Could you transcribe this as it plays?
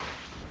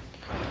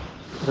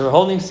So we're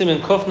holding Siman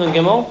Kuf Nun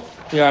Gimel.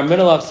 We are in the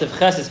middle of Sif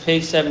Ches, it's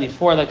page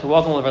 74. I'd like to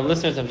welcome all of our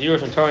listeners and viewers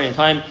from Torah and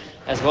Time,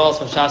 as well as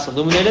from Shas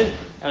Illuminated.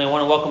 And we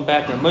want to welcome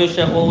back our Moshe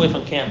all the way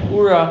from Camp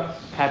Ura.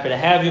 Happy to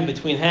have you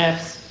between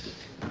halves.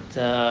 It's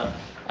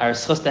our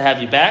schus to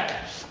have you back.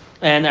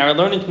 And our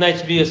learning tonight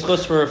should be a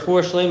schus for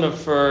Shlema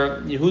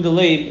for Yehuda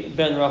Leib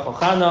ben Rachel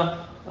Chana,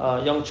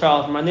 a young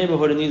child from our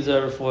neighborhood who needs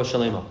a Refuah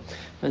Shlema.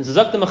 And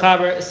Zazak the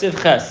Mechaber,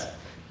 Sif Ches,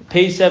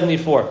 page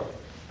 74.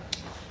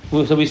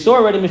 So we saw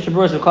already Mishna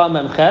Berura, we call it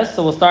Mem Ches,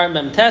 so we'll start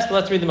Mem Tes, but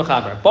let's read the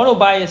Mechaber. Bono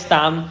bayis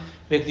tam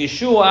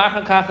v'kdishu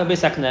achar kach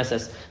beis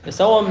hakneses. If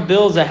someone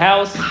builds a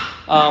house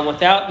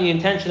without the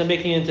intention of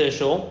making it into a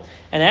shul,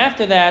 and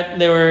after that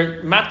they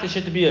were makdish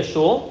it to be a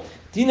shul,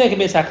 dina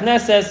beis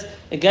hakneses,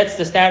 it gets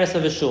the status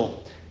of a shul.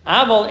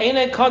 Aval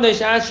einay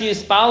kadosh ashi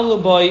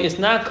yispalu boy, it's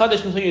not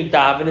kadosh until you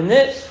daven in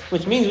it,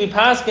 which means we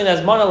paskin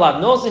as mana lav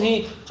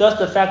nosahi. Just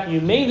the fact that you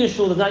made the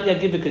shul does not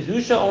yet give the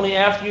kedusha. Only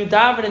after you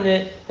daven in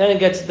it, then it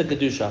gets the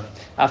kedusha.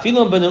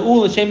 Afilum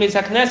beneul l'shem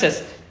beis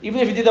hakneses.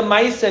 Even if you did a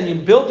ma'aseh and you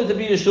built it to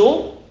be a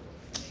shul,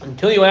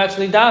 until you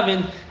actually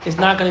daven, it's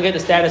not going to get the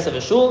status of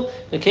a shul.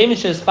 The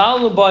kemish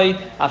yispalu boy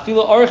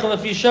afilu orichem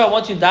lefisha.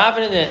 Once you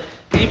daven in it,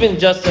 even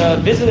just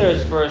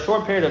visitors for a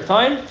short period of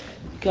time.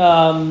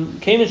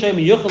 Since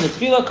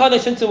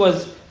it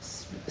was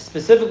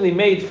specifically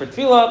made for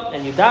tefillah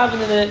and you daven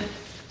in it,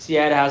 so you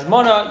had a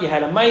hazmana, you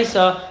had a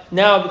ma'isa,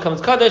 now it becomes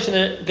kaddish and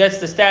it gets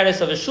the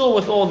status of a shul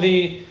with all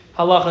the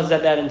halachas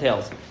that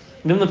entails.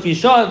 If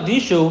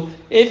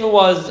it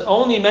was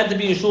only meant to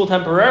be a shul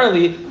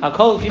temporarily,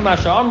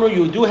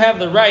 you do have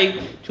the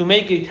right to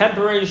make a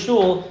temporary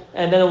shul,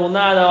 and then it will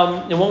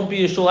not, it won't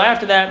be a shul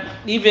after that.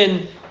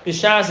 Even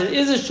B'shas it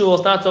is a shul,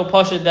 it's not so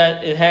pashut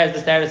that it has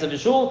the status of a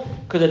shul,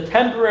 because a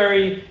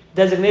temporary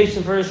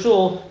designation for a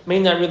shul may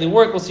not really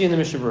work. We'll see in the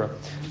Mishna Berura.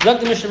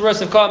 Zok the Mishna Berura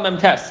Sevkot Mem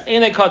Tes,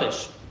 Einay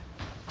Kaddish.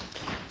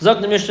 Zok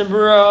the Mishna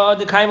Berura,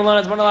 the Kaimalan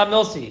as Manalab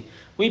Milsi.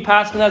 We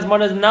pass as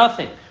Mana is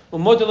nothing.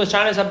 And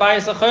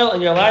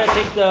you're allowed to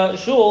take the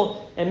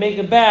shul and make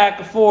it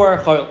back for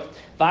Chayil.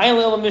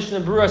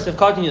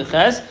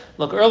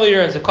 Look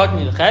earlier in Sevkot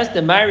Yudches,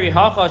 the Mari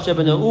Hacha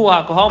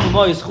Shebenau HaKohal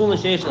B'mo Yizchulin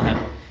Sheish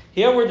Lehem.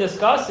 Here we're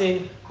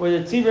discussing where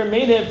the tzibur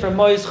made it from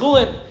Mois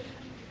Chulin.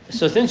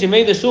 So since you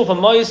made the shul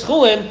from Mois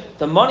Chulin,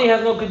 the money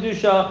has no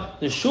kedusha,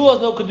 the shul has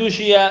no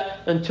kedusha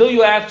yet, until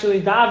you actually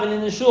daven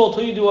in the shul,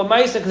 until you do a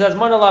ma'aseh, because that's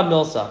manalav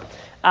milsa.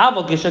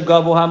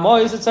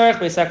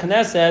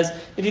 Says,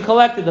 if you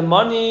collected the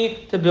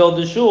money to build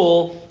the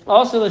shul,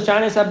 also the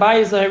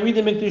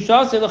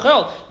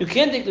you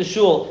can't take the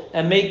shul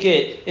and make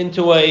it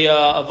into a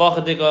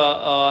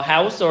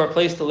house or a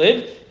place to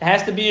live. It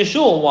has to be a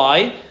shul.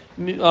 Why?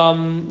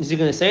 Is he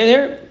going to say it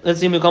here? Let's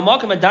see.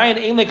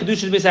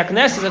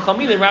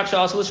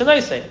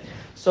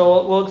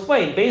 So we'll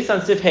explain. Based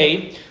on Sif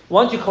Hay,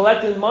 once you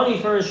collected money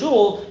for a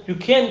shul, you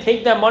can't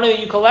take that money that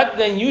you collected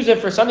and use it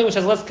for something which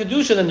has less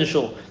kedusha than the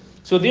shul.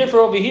 So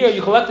therefore, over here,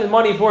 you collected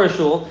money for a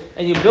shul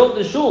and you built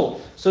the shul.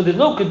 So there's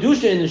no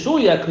kedusha in the shul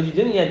yet because you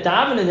didn't yet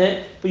daven in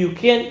it, but you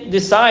can't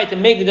decide to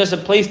make it just a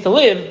place to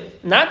live,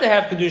 not to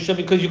have kedusha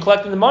because you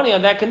collected the money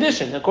on that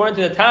condition. According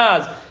to the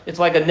Taz, it's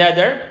like a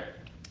neder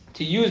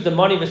to use the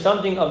money for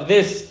something of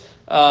this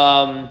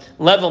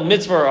level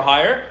mitzvah or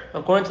higher.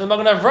 According to the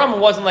Magen Avraham, it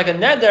wasn't like a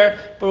neder,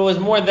 but it was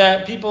more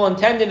that people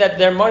intended that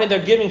their money they're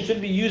giving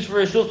should be used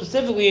for a shul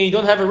specifically, and you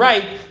don't have a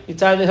right, you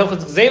tell the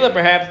Hilchos Gzela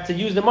perhaps, to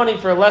use the money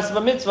for less of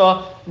a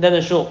mitzvah than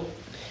a shul.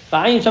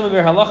 If you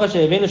collected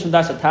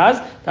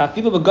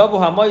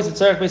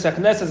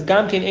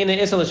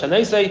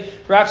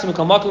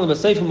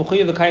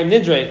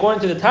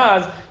according to the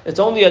Taz, it's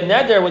only a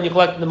neder when you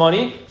collect the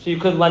money, so you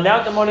could lend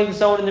out the money to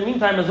someone in the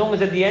meantime, as long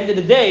as at the end of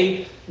the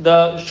day,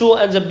 the shul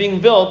ends up being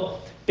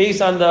built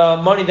based on the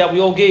money that we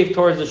all gave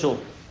towards the shul.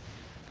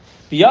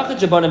 What about a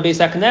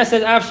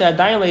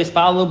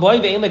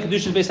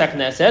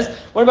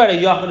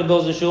yachid that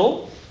builds a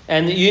shul?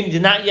 And you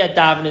did not yet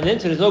daven in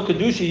it, so there's no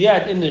kedusha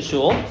yet in the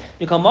shul.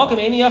 You can't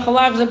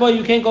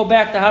go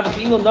back to have a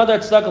another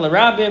tzedakah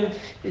rabbim.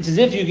 It's as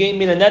if you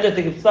made a neder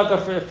to give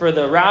tzedakah for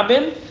the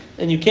rabbim,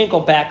 and you can't go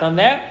back on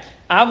that.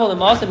 If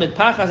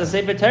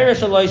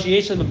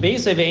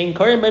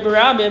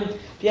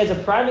he has a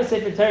private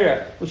sefer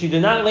Torah, which you do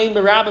not lay the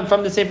rabbim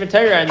from the sefer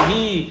Torah, and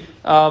he,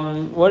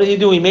 what did he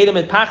do? He made him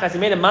at pachas. He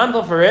made a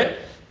mantle for it.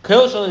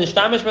 Until it's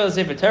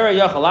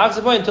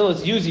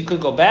used, he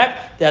could go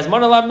back. There's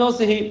manalav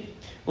milsahi.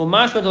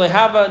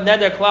 Have a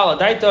neder klal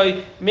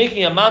adaitoi,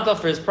 making a mantle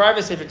for his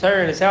private sefer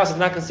Torah in his house is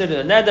not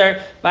considered a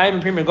neder.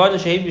 That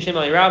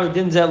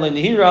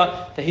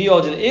he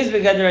owes it is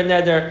begeder a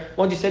neder.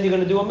 Once you said you're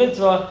going to do a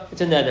mitzvah, it's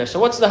a neder. So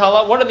what's the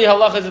halach? What are the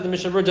halachas that the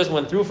Mishna Berura just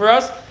went through for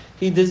us?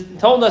 He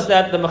told us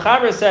that the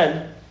Mechaber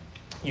said,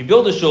 you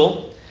build a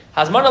shul,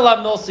 has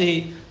manalav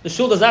milsahi. The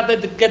shul does not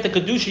get the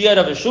kedusha yet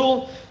of a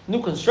shul. New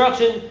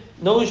construction,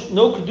 no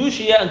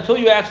kedusha yet until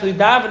you actually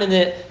daven in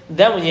it.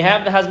 Then when you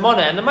have the hazmana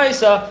and the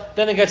ma'isa,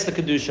 then it gets the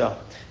kedusha.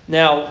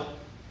 Now,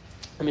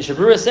 And Mishna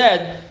Berura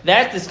said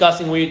that's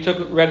discussing where you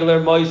took regular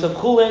mois of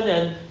chulin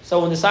and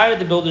someone decided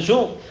to build a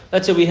shul.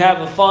 Let's say we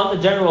have a fund,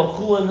 a general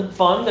chulin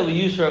fund that we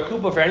use for a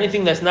kupa for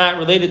anything that's not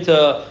related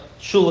to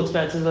shul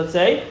expenses, let's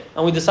say,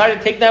 and we decided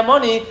to take that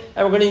money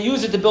and we're going to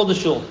use it to build a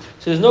shul.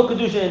 So there's no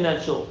kedusha in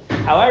that shul.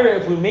 However,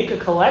 if we make a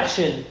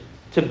collection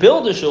to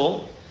build a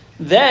shul,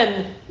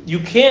 then you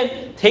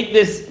can't take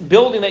this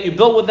building that you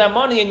built with that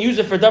money and use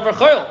it for davar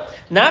chayil.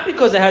 Not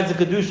because it has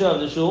the kedusha of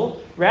the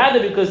shul, rather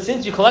because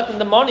since you collected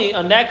the money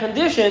on that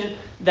condition,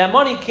 that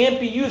money can't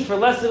be used for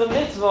less of a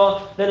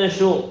mitzvah than a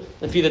shul.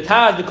 If you the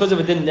taz because of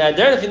a din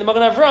neder, if you the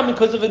magen avram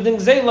because of a din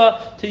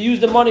zela to use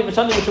the money for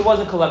something which it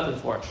wasn't collected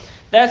for.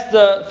 That's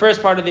the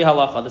first part of the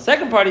halacha. The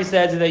second part he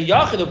says is that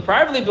yachid who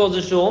privately builds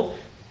a shul,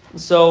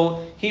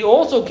 so he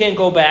also can't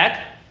go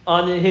back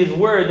on his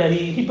word that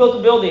he built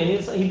a building and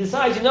he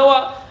decides, you know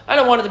what, I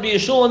don't want it to be a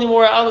shul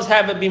anymore, I'll just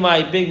have it be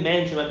my big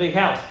mansion, my big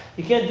house.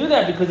 You can't do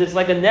that because it's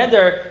like a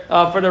neder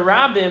for the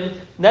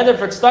rabbim, neder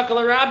for tzedakah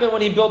rabbim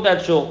when he built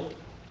that shul.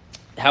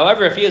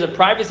 However, if he has a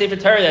private sefer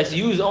Torah that's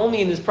used only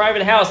in his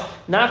private house,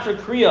 not for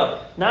kriya,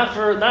 not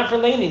for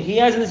laning, he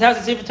has in his house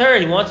a sefer Torah,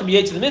 he wants to be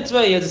yetz the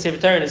mitzvah, he has a sefer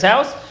Torah in his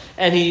house,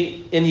 and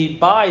he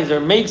buys or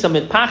makes a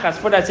mitpachas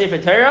for that sefer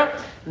Torah.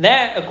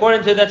 That,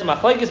 according to that's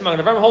machlekes,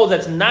 magen avram holds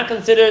that's not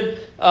considered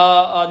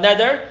a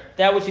neder,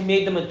 that which he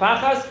made them with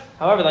pachas.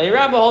 However, the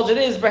Rabbi holds it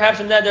is perhaps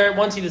a neder.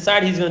 Once he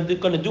decides he's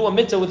going to do a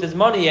mitzvah with his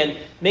money and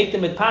make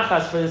them with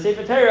pachas for the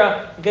sefer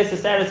Torah, it gets the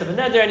status of a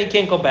neder and he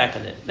can't go back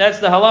on it. That's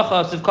the halacha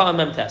of Sivka and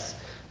Memtes.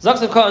 Zak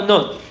Sivka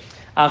Nun.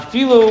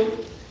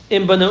 Afilu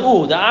in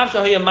Banau, the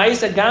Afshah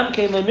Ma'isa Gam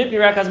came in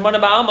Mipirak Hazmana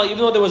Ba'alma, even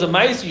though there was a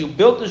Ma'isa, you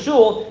built the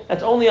shul,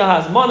 that's only a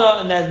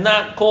Hazmana, and that's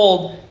not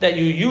called that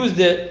you used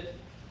it,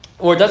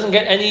 or it doesn't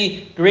get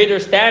any greater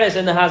status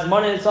than the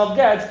Hazmana itself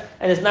gets,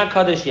 and it's not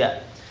Kaddish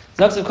yet.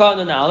 Zaksav Katan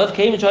and Aleph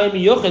came and showed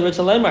me Yochid, Rich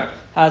Alemar.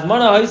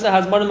 Hazmana Haisa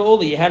Hazmana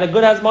Ma'uli. You had a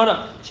good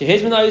Hazmana.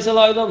 Shehizman Haisa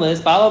La'idam Lis,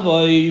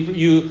 Balaboy,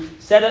 you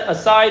set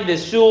aside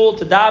this shul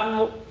to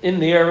daven in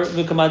there.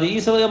 V'kamadi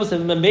Isa Le'ilmas,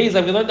 and Membeis,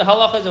 like we learned the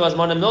halachas of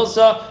Hazmana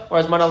Milsa, or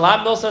Hazmana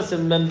Lab Milsa,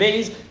 some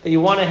Membeis, that you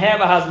want to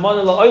have a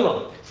Hazmana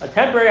La'olam. A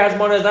temporary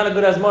Hazmana is not a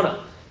good Hazmana.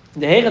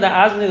 The hega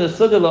that azmi the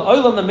suda la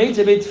oilam the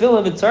meitze be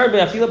tefillin v'tzarbe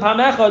afila pam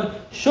echad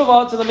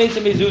shuva to the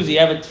meitze bezuzi. You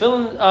have a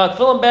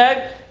tefillin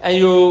bag, and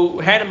you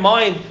had in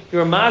mind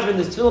you're mazmin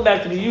this tefillin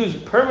bag to be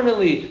used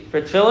permanently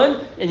for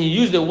tefillin, and you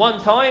used it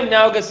one time.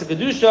 Now it gets the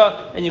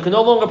kedusha, and you can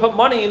no longer put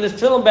money in this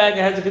tefillin bag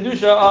that has the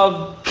kedusha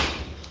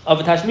of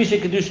a tashmisha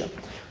kedusha.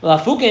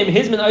 If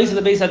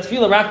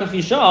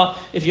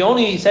you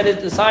only set it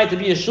aside to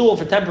be a shul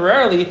for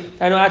temporarily,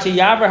 until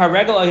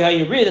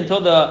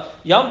the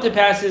Yom Tov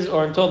passes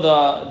or until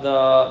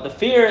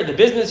the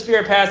business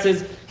fear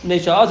passes,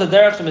 that's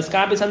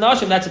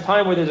a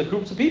time where there's a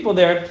group of people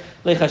there.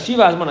 Even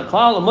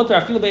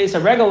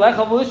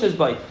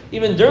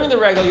during the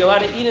regal, you're allowed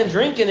to eat and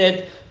drink in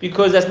it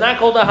because that's not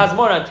called a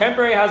hazmana. A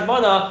temporary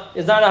hazmana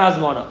is not a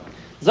hazmana.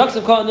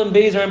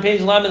 On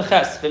page Lamed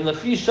Ches.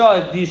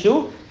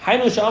 I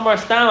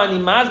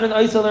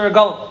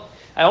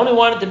only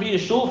want it to be a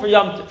shul for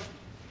Yom Tov.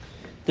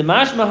 The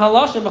mashma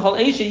halashim b'chol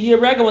eisha year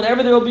regal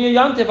whenever there will be a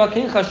Yom Tov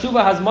akin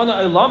chashuva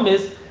hazmana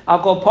olamis al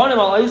kol ponim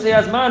al eisha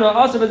hazman or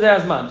also b'zeh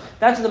hazman.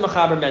 That's what the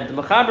Mechaber meant. The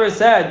Mechaber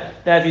said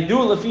that if you do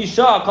lefi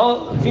shah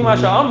lefi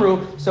masha amru.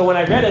 So when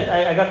I read it,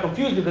 I got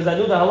confused because I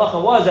knew the halacha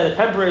was that a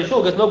temporary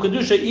shul gets no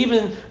kedusha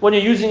even when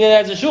you're using it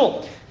as a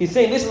shul. He's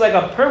saying this is like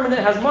a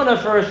permanent hazmana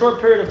for a short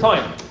period of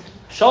time.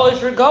 Shalish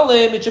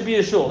regalim, it should be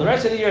a shul. The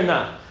rest of the year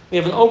not. We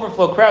have an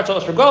overflow crowd,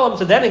 Shalosh Regalim,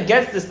 so then it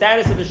gets the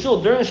status of a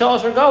shul during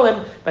Shalosh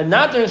Regalim, but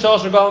not during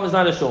Shalosh Regalim is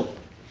not a shul.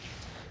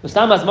 Is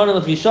nothing. Hazmana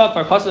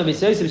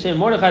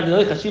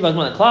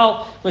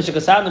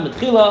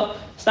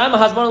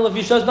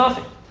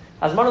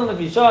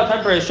Levisha, a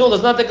temporary shul,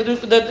 does not get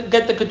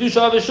the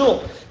kedusha of a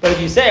shul. But if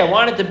you say, I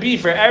want it to be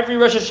for every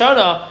Rosh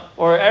Hashanah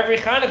or every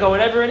Chanukah,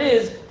 whatever it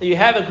is, that you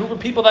have a group of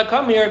people that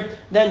come here,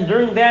 then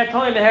during that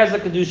time it has the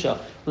kedusha.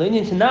 The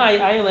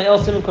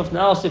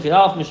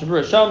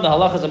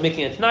halachas of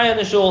making a t'nai on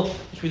the shul,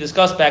 which we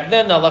discussed back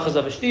then, the halachas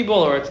of a shtibul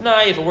or a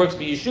t'nai, if it works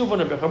by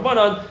yeshuvon or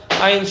b'charbanon,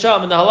 ayin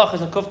sham, and the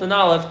halachas of kufnan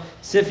aleph,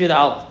 sif yid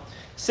aleph.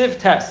 Sif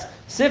test.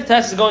 Sif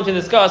test is going to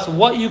discuss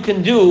what you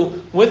can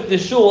do with the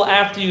shul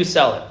after you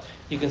sell it.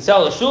 You can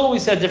sell a shul. We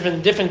said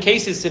different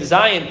cases, Sif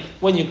Zion,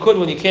 when you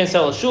can't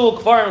sell a shul.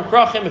 Kvarim,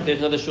 krachim, if there's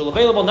another shul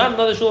available, not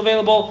another shul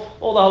available.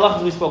 All the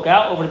halachas we spoke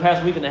out over the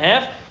past week and a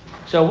half.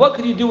 So what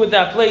could you do with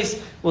that place?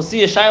 We'll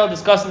see a Shiloh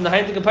discussed in the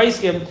Heintik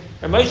Paiskim,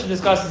 and Moshe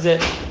discusses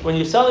it. When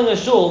you're selling a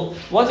shul,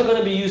 what's it going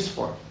to be used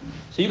for?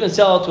 So you can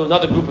sell it to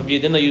another group of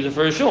Yidden, they'll use it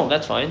for a shul,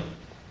 that's fine.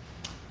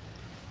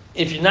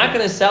 If you're not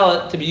going to sell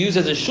it to be used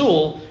as a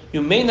shul,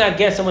 you may not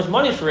get so much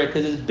money for it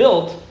because it's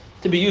built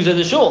to be used as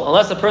a shul.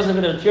 Unless the person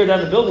is going to tear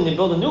down the building and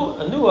build a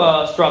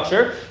new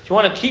structure. If you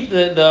want to keep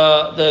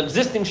the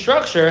existing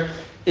structure,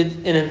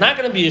 and it's not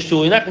going to be a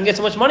shul, you're not going to get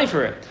so much money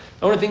for it.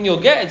 The only thing you'll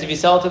get is if you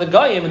sell it to the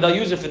Goyim and they'll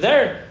use it for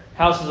their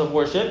houses of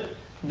worship,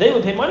 they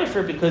would pay money for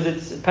it because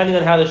it's depending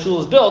on how the shul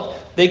is built,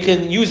 they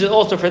can use it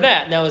also for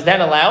that. Now, is that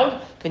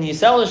allowed? can you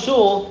sell a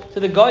shul to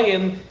the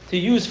goyim to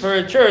use for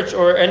a church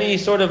or any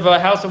sort of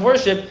house of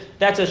worship?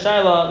 That's a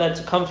shaila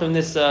that comes from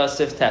this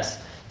sif test.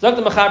 Zok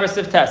the mechaber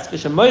sif test.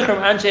 V'shemoichem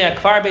anshe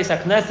akvar beis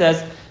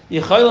hakneses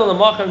yichoylon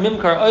lemachar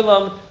mimkar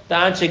olam. The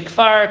anshe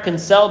kfar can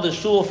sell the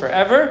shul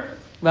forever.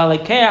 The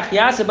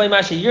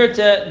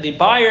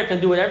buyer can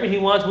do whatever he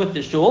wants with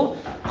the shul.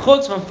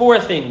 Chutz from four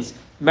things: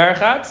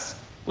 merchatz,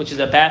 which is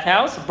a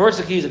bathhouse;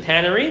 bersaki is a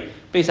tannery;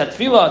 beis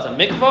hatfila is a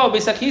mikvah;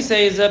 beis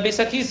hakisei is a beis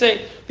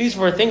hakisei. These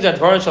four things are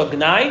dvarim shel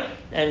gnai,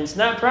 and it's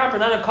not proper,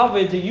 not a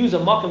covenant to use a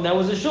makom that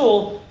was a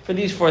shul for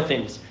these four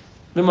things.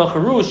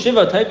 V'macharu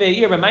shiva toivei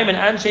eir b'maimen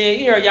anshe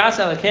eir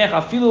yasa lekech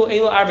afilu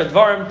elu arba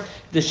dvarim.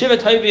 The shiva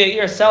toivei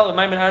eir sell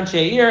b'maimen anshe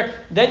eir.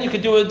 Then you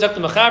could do it zakta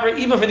mechaber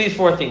even for these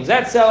four things.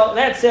 That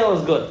sale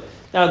is good.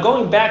 Now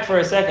going back for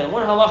a second,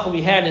 one halacha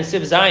we had in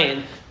Siv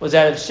Zayin was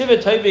that if shiva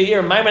toivei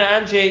eir maimen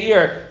anshe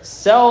eir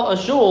sell a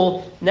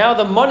shul, now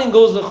the money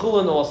goes to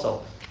chulin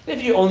also.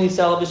 If you only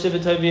sell the shiva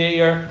toivei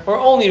eir or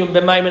only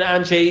b'maimen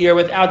anshe eir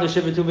without the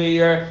shiva toivei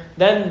eir,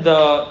 then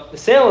the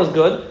sale is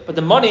good, but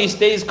the money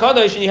stays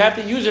kadosh and you have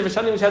to use it for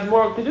something which has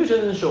more kedusha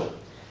than the shul.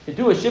 If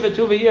you do a shiva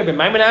toivei eir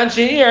b'maimen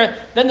anshe eir,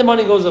 then the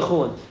money goes to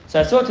chulin.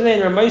 So I saw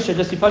today in Ramosha,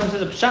 just because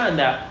says a pshat in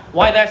that,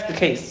 why that's the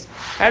case.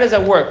 How does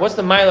that work? What's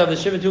the mile of the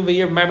shiva toivei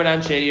eir b'maimen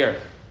anshe eir?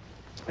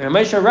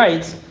 Ramosha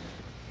writes,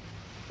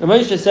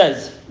 Ramosha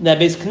says that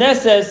beis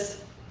knesses,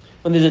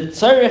 when there's a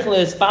tzarich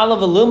le'espal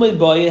of a lumid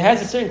boy, it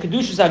has a certain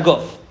kedushas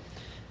aguf.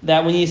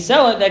 That when you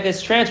sell it, that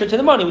gets transferred to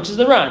the money, which is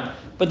the ran.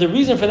 But the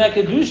reason for that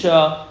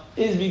kedusha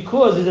is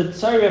because there's a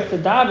tzarich to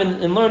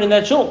daven and learn in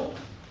that shul,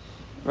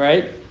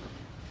 right?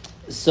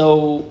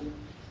 So,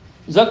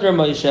 Zakra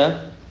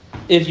Moshe,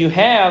 if you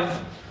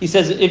have, he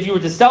says, if you were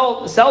to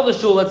sell the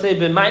shul, let's say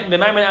b'maimen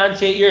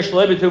anshe eir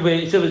shloiv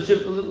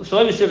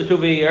shiva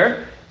toivei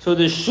eir, so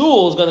the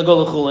shul is going to go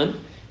l'chulin.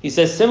 He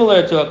says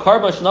similar to a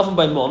karban shenafim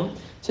by mum.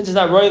 Since it's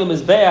not royal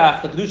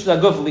mizbeach, the kedusha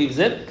aguf leaves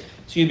it,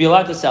 so you'd be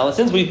allowed to sell it.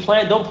 Since we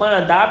don't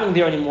plan on davening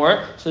there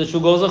anymore, so the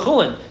shul goes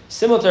l'chulin.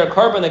 Similar to a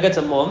karban that gets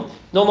a mum,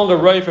 no longer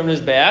royal from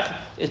mizbeach,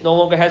 it no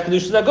longer has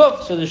kedusha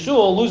aguf, so the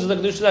shul loses the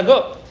kedusha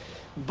aguf.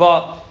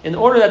 But in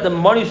order that the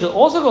money should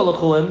also go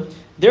l'chulin,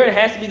 there it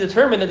has to be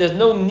determined that there's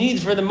no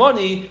need for the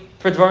money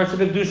for dvarim shel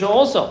kedusha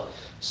also.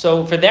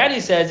 So for that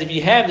he says, if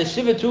you have the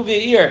shiva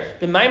toivei eir,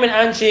 the maimen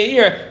anshe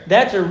eir,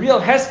 that's a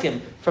real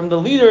heskim from the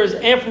leaders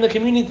and from the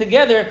community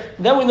together.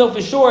 Then we know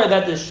for sure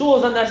that the shul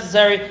is not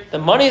necessary, the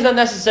money is not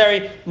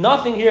necessary,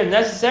 nothing here is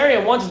necessary,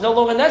 and once it's no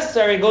longer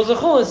necessary, it goes to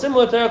chulin,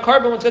 similar to a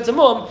carbon which gets a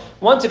mum.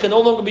 Once it can no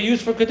longer be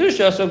used for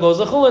kedusha, so it goes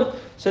to chulin.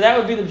 So that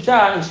would be the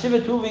pshat in shiva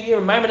toivei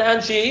eir, maimen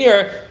anshe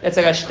eir. It's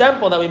like a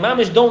stempel that we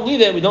mamish don't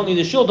need it, we don't need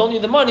the shul, don't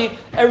need the money,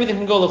 everything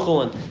can go to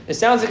chulin. It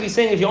sounds like he's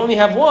saying if you only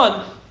have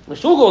one, the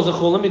shul goes to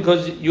chulin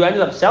because you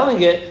ended up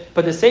selling it,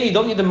 but to say you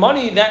don't need the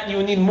money, that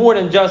you need more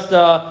than just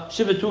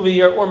shiva toivei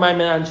eir or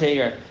maimen anshe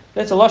eir.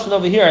 That's a lashon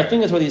over here. I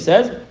think that's what he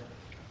says.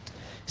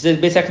 He says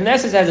beis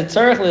hakneses has a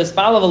tzarich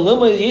le'espal of a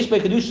lumah yesh by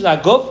kedushas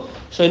aguf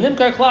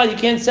she'nimkar klal, you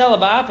can't sell a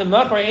ba'af and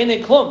machar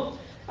einei klum.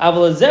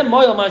 Aval zeh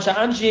moyel man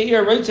she'anshe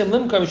eir reitzim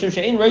limkar mishum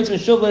she'ein reitzim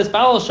shuv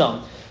le'espal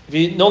sham. If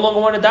you no longer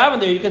want to daven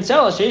there, you can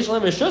sell it. Sheish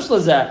lim reshus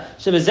lazeh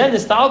shebezen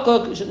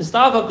nistalka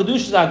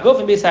kedushas aguf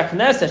and beis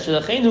hakneses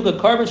she'lechein hu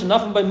karban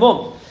she'nafim by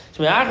mum.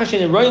 When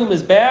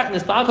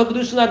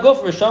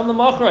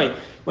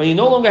you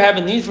no longer have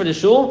a need for the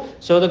shul,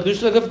 so the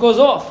kedusha aguf goes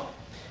off.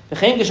 They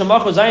not going to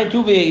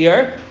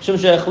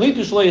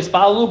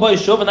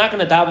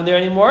daven there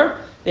anymore.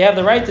 They have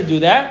the right to do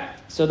that,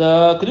 so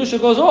the kedusha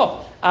goes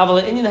off.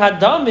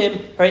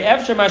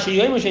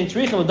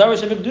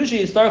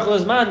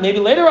 Maybe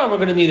later on we're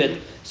going to need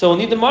it, so we'll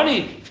need the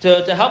money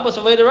to help us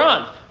later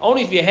on.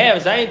 Only if you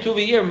have Zayin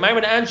Tuvi year,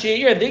 Maiman Anshe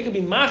year, they could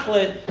be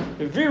machlet,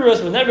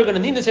 virus. We're never going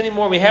to need this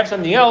anymore. We have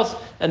something else,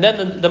 and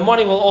then the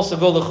money will also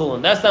go to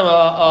chulin. That's not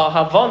a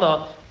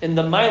havana in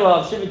the maila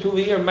of Shiva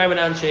Tuvi year, Maiman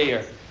Anshe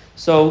year.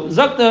 So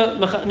Zakta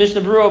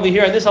Mishna Berura over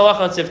here, in this halacha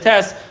on Sif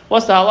Test,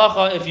 what's the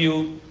halacha if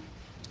you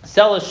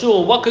sell a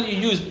shul? What could you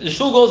use? The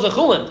shul goes to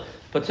chulin,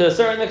 but to a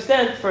certain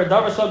extent, for a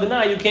davar shal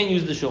you can't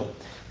use the shul.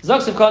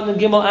 Zaksav Katan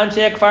Gimel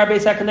Anshe Kfar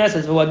Beis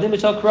HaKnesses V'Wadim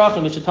B'Shal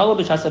Krachim V'Shetalo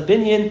B'Shas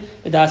HaBinyan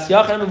V'Das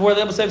Yachan V'Vor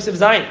Le'El B'Sev Siv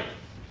Zayin.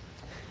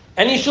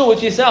 Any shul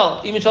which you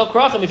sell, even Shal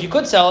Krachim, if you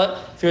could sell it,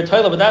 if you're a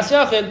Toila B'Das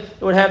Yachan,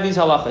 it would have these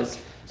halachas.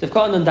 So if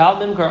Katan Dal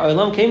Mimkar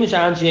Olam Kemish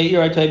Anshe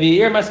Eir Toivi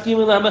Eir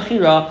Maskimin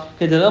LaMechira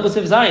V'Del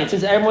B'Sev Zayin.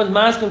 Since everyone's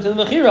masking to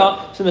the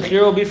Mechira, so the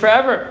Mechira will be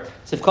forever.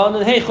 So if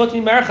Katan Hey Chut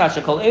Mimercha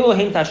Shekol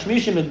Elohim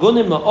Tashmishim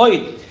Megunim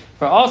Ma'oid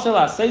for also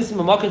L'Aseisim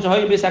M'Makin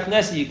Shahoy Beis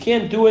HaKnesses, you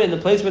can't do it in the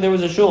place where there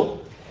was a shul.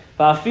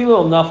 The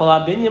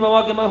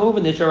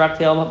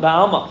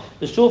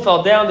shul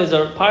fell down, there's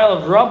a pile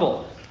of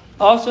rubble.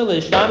 Also, the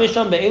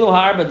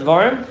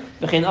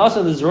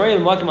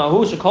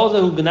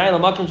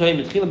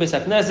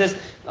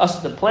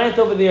plant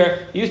over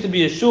there used to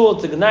be a shul,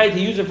 to gnai, to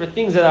use it for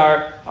things that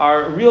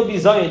are real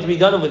bizayin to be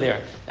done over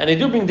there. And they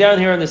do bring down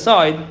here on the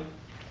side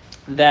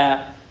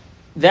that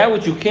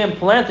which you can't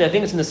plant, I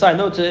think it's in the side,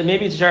 no,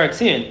 maybe it's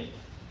Sharatzian.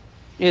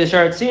 Yeah, the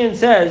Sharatzian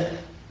says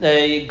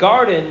a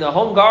garden, a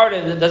home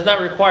garden that does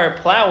not require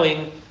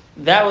plowing,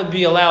 that would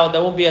be allowed.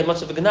 That won't be as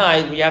much of a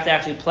gnai, but you have to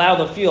actually plow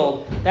the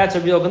field. That's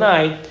a real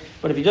gnai.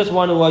 But if you just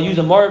want to use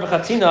a marav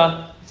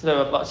chatzina, instead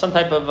of some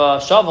type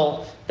of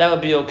shovel, that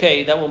would be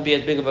okay. That won't be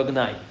as big of a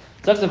gnai.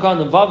 Then it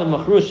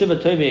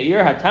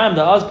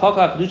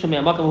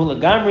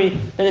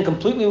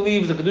completely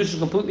leaves, the kedusha is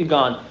completely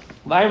gone.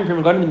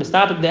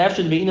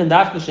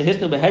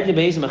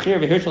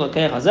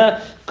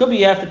 Could be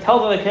you have to tell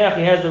the lekeach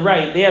he has the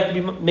right. They have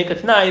to make a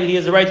t'nai, he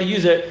has the right to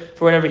use it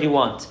for whatever he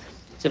wants.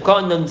 The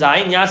money goes to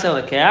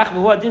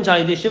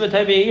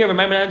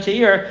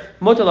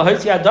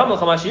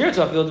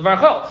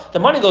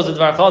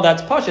Dvar Chol,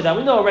 that's Pasha, that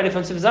we know already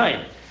from Siv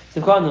Zayin. The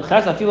Mishna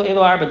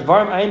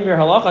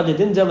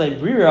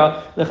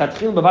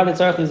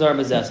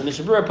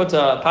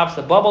Berura pops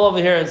the bubble over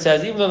here and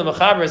says, even though the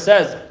Mechaber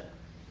says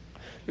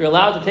you're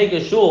allowed to take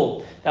a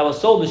shul that was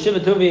sold with Shiva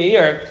Tuvi a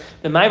year,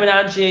 the Maimed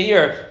Anshi a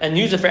year, and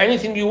use it for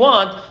anything you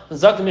want, the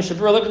Zak the Mishna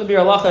Berura, look at the Bir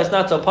Halacha, it's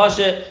not so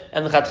pashit,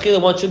 and the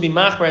Chatchila one should be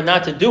machmer and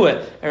not to do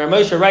it. And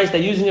Ramosha writes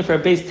that using it for a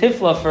base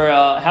tifla, for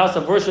a house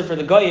of worship for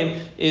the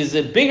Goyim, is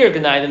a bigger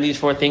gnai than these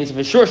four things, and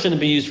for sure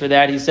shouldn't be used for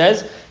that, he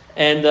says.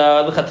 And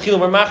the Chatchila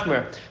were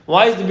machmer.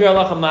 Why is the Bir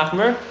Halacha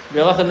machmer?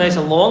 Bir Halacha nice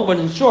and long, but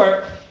in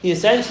short, he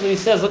essentially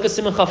says, look at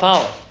Simon Chaf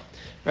Aleph.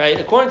 Right?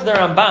 According to the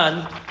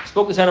Ramban,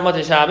 spoke to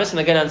Sanamata Shabbos, and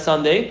again on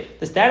Sunday,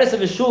 the status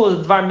of a shul is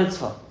a dvar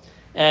mitzvah.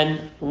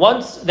 And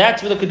once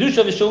that's where the kedusha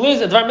of a shul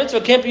is, a dvar mitzvah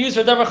can't be used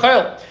for davar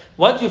chayil.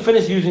 Once you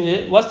finish using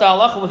it, what's the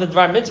halacha with a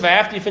dvar mitzvah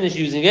after you finish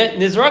using it?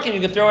 Nizrakim,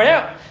 you can throw it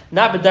out.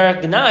 Not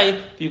b'derek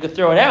denai, you can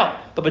throw it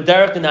out. But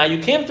b'derek denai,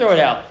 you can't throw it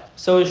out.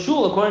 So a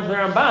shul, according to the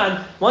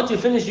Ramban, once you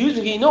finish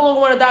using it, you no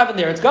longer want to daven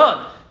there, it's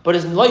gone. But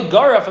it's like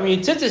gara from your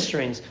tzitzis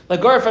strings,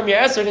 like gara from your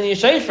esrog and your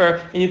shayfer,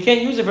 and you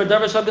can't use it for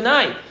davar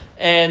shaganai.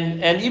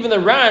 And even the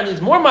Ran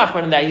is more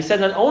machman than that. He said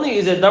not only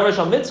is it davar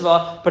shal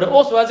mitzvah, but it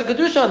also has a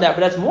kedusha on that.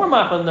 But that's more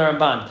machman than the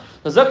Ramban.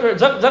 Zak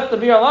the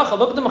Bir Halacha,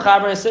 look at the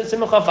Mechaber and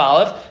Simon Chaf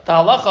Aleph, the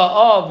halacha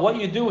of what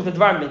you do with the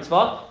dvar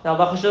mitzvah. Now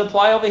halacha should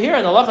apply over here,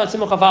 and the halacha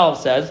Simon Chaf Aleph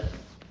says,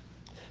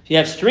 if you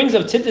have strings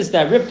of tzitzis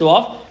that ripped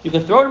off, you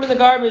can throw them in the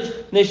garbage.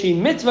 Neshi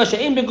mitzvah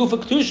she'im begufa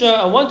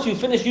kedusha, and once you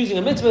finish using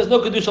a mitzvah, there's no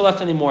kedusha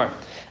left anymore.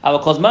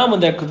 When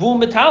they're kavum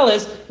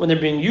metalis, when they're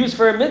being used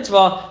for a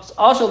mitzvah,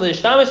 also the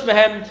ishtamish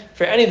behem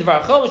for any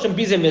dvar chomish and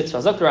bizeh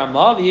mitzvah.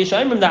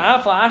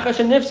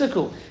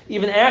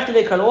 Even after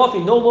they cut off,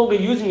 you're no longer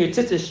using your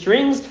tzitzis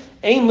strings.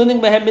 You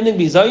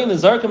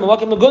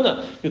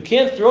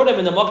can't throw them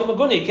in the makim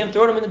maguna. You can't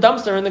throw them in the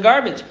dumpster or in the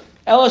garbage.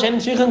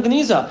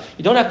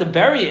 You don't have to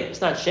bury it.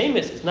 It's not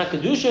shemus. It's not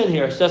kedusha in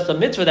here. It's just a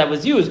mitzvah that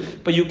was used.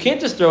 But you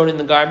can't just throw it in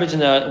the garbage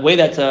in a way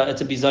that's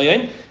it's a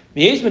bizayon.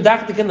 The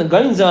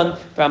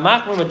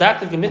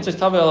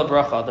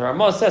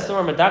Ramah says some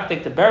are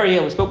medaktik to bury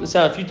it. We spoke this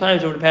out a few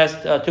times over the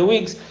past 2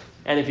 weeks.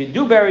 And if you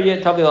do bury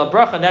it, tavi al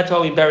bracha, and that's why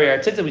we bury our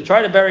tzitzis. We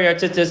try to bury our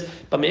tzitzis,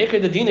 but me'ikr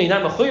the dina, you're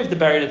not mechuyev to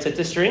bury the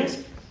tzitzis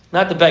strings,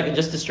 not the bag,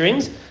 just the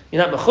strings.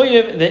 You're not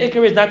mechuyev. The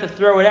ikr is not to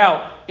throw it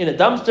out in a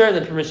dumpster.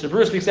 The Mishna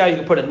Berura speaks out. You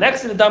can put it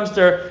next to the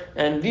dumpster.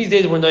 And these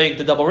days we're knowing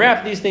to double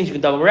wrap these things. You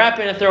can double wrap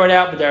it and throw it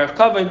out, but they're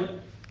covered.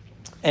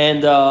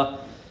 And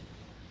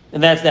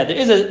that's that. There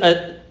is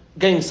a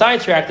getting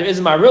sidetracked, there is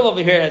a maril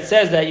over here that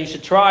says that you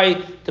should try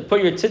to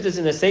put your tzitzis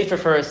in a sefer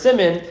for a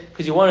siman,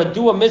 because you want to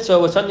do a mitzvah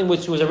with something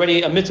which was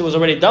already, a mitzvah was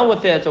already done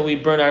with it, so we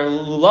burn our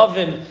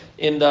lulavim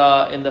in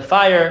the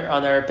fire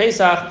on our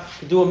Pesach,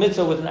 to do a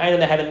mitzvah with an item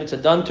that had a mitzvah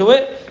done to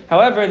it.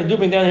 However, the do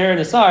bring down here on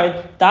the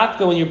side,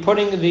 dafka, when you're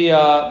putting the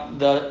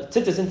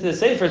tzitzis into the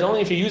sefer, it's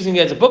only if you're using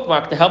it as a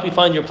bookmark to help you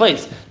find your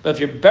place. But if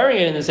you're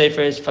burying it in the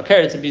sefer, it's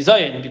fakir, it's a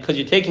bizayon, because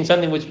you're taking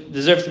something which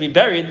deserves to be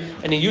buried,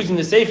 and you're using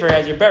the sefer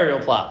as your burial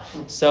plot.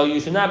 So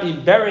you should not be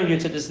burying your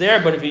tzitzis there,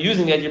 but if you're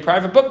using it as your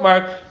private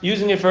bookmark,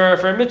 using it for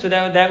a mitzvah,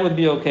 that would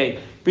be okay.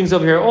 Brings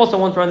over here also,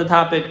 once we're on the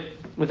topic,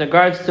 with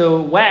regards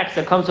to wax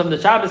that comes from the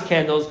Shabbos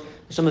candles,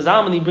 Shlomo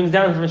Zalman, he brings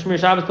down from Shmir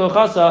Shabbos Kol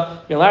Chasa,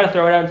 you're allowed to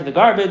throw it out into the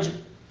garbage.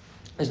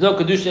 There's no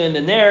kedusha in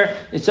the nair.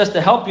 It's just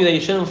to help you that you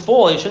shouldn't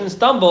fall, you shouldn't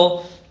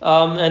stumble.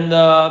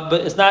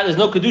 But it's not. There's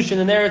no kedusha in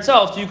the nair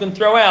itself, so you can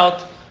throw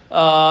out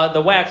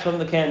the wax from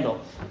the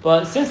candle.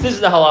 But since this is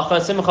the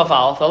halacha, Simon Chaf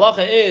Aleph, the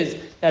halacha is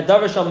that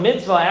davar shal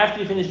mitzvah,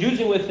 after you finish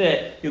using with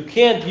it, you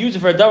can't use it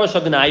for a davar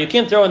shal ganai. You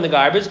can't throw it in the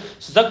garbage.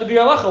 So stuck to be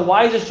halacha.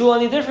 Why is a shul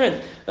any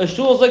different? A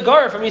shul is like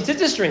gar from your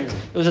tzitzis strings.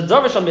 It was a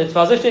davar shal mitzvah.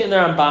 As I stated in the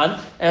Ramban,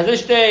 and as I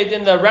stated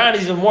in the Ran,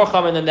 is even more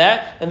common than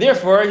that. And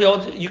therefore,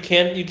 you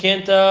can't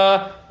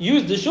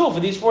use the shul for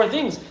these four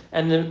things.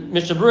 And the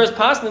Mishna Berura is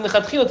passing in the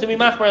chatchila to be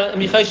machmar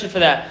and michayshin for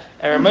that.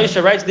 And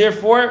Ramosha writes,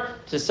 therefore,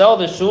 to sell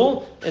the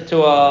shul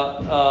to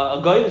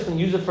a guy who's going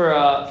to use it for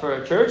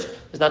a church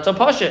is not so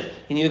pashit.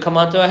 You need to come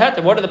onto a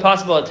heter. What are the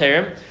possible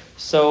heterim?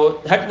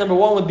 So heter number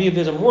one would be if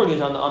there's a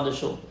mortgage on the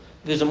shul.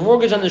 If there's a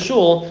mortgage on the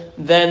shul,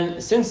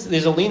 then since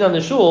there's a lien on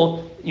the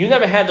shul, you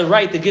never had the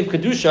right to give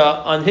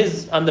kedusha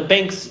on the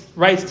bank's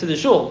rights to the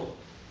shul.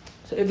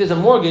 So if there's a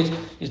mortgage, you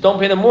just don't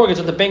pay the mortgage,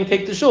 so the bank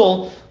take the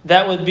shul.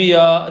 That would be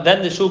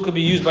then the shul could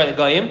be used by the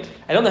goyim.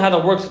 I don't know how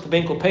that works if the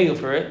bank will pay you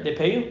for it. They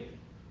pay you?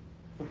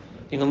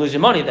 you can lose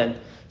your money then.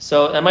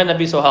 So that might not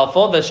be so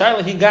helpful. The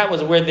shayla he got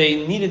was where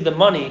they needed the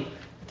money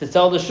to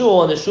sell the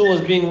shul, and the shul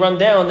was being run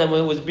down, and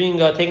it was being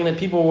taken, and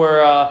people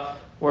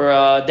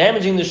were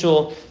damaging the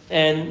shul.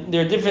 And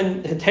there are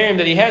different heterim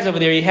that he has over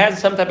there. He has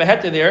some type of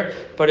heter there,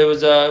 but it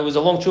was a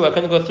long shul. I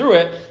couldn't go through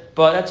it,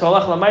 but that's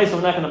halach l'maisa.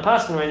 We're not going to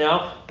pass it right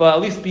now. But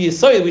at least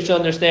b'yisoid, we should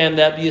understand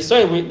that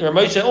b'yisoid,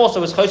 Ramosha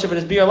also is choshev in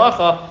his bir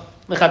halacha.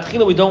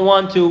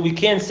 We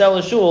can't sell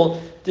a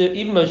shul,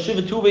 even a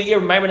shiva tuva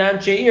year,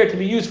 ma'amanan she'ir, to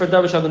be used for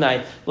davar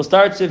shagunai. We'll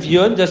start with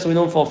yud, just so we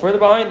don't fall further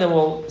behind, then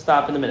we'll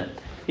stop in a minute.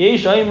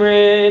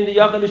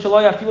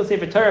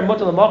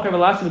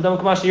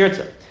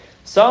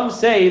 Some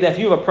say that if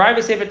you have a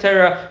private sefer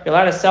Torah, you're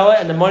allowed to sell it,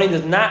 and the money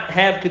does not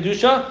have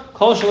kedusha.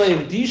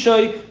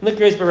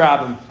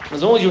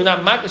 As long as you're not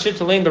makdashit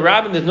to lane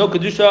barabim, there's no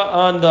kedusha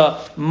on the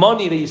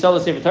money that you sell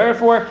the sefer Torah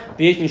for.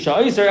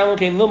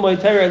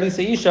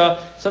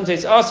 Some say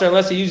it's aser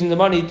unless you're using the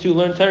money to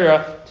learn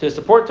Torah, to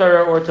support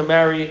Torah, or to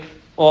marry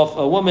off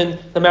a woman,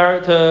 to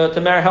marry,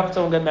 help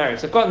someone get married.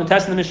 So, in the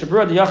test in the Mishna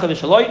Berura, the Yachad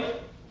Shaloi.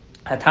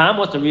 Hatam,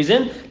 what's the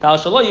reason? The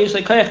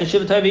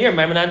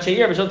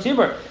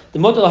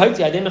motel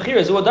haitzi adem mechir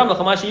is uadam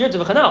lachamash yir to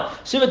v'chanal.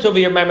 Shiva tov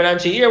yir ma'amanan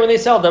she'ir, when they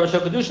sell davar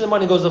shel kedusha, the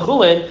money goes to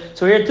chulin.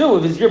 So here too,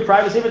 if it's your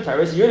private sefer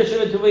Torah, so you're the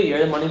shiva tov yir,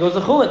 the money goes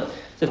to chulin.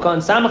 So if called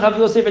samach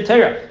avil sefer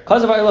Torah,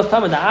 because of our ilas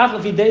tamid, the af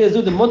lefi day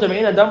azu the motel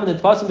ve'in adam with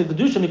the tvasim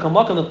kedusha mikam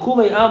makam the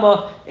kulei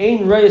alma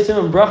ein reyasim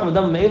and bracham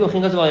adam me'elu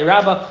chin kazav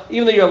rabba.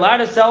 Even though you're allowed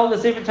to sell the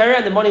sefer Torah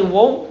and the money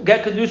won't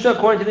get kedusha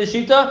according to the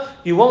shita,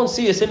 you won't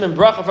see a sim and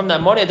bracha from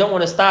that money. I don't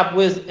want to stop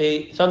with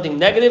something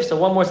negative. So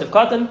one more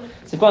sefkatan.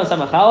 Sefkatan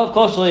samachalav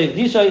kol shalei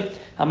dishay.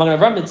 I'm going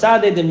to run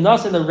mitzadeh dim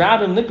nasin the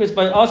rabbim likris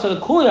by also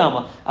the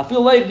kuliyama. I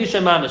feel like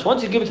dishay mamish.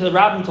 Once you give it to the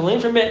rabbim to learn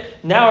from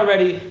it, now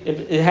already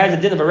it has a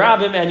din of a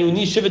rabbim, and you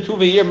need shiva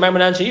tuva year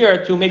ma'amanan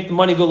she'ir to make the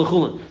money go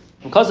l'chulin.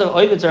 Because of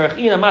oivet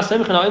zarachin, amas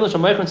semichan oilet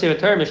shamaychon sefer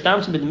Torah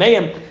mishtamsim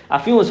b'dmeim. I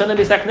feel in Sunday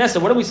B'sak Nesa.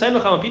 What do we say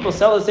when people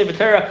sell the sefer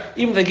Torah,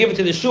 even if they give it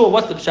to the shul?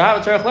 What's the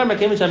pshat? Torah chlemer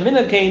came which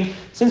minhag came.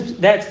 Since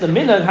that's the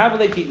minhag,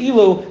 havale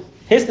ki'ilu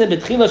hisne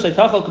b'tchila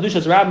shaytachal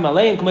kedushas rabbim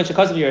alein kumet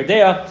shekasav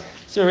yeridea.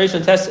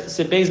 Simulation test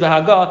sebeis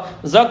b'haga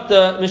zok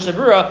the Mishna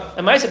Berura,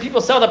 and ma'aseh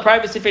people sell the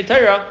private sefer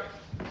Torah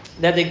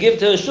that they give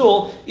to the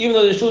shul, even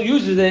though the shul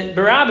uses it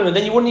barabim, and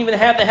then you wouldn't even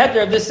have the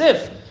heter of the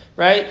sif.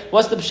 Right?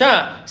 What's the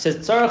pshat? He says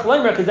tzarach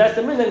leimer, because that's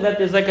the minhag that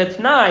there's like a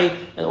t'nai,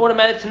 an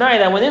automatic t'nai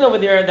that went in over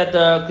there that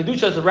the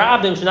kedushas the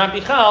rabbim should not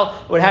be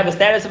chal, would have the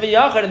status of a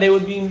yachad, and they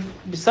would be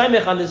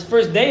b'saimich on this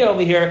first day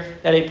over here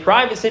that a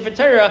private sefer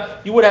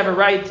Torah you would have a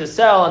right to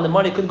sell, and the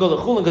money could go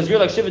to chulin because you're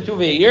like shiva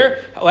tuva a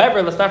year.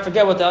 However, let's not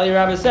forget what the Ali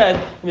Rabbi said.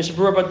 Mishna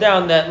Berura brought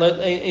down that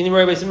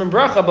anywhere by simon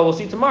bracha, but we'll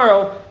see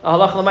tomorrow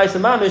halach l'maisa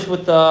mamish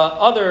with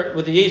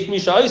the yesh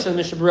misha ois and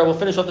Mishna Berura. We'll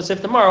finish off the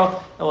sif tomorrow,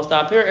 and we'll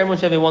stop here. Everyone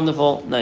should have a wonderful night.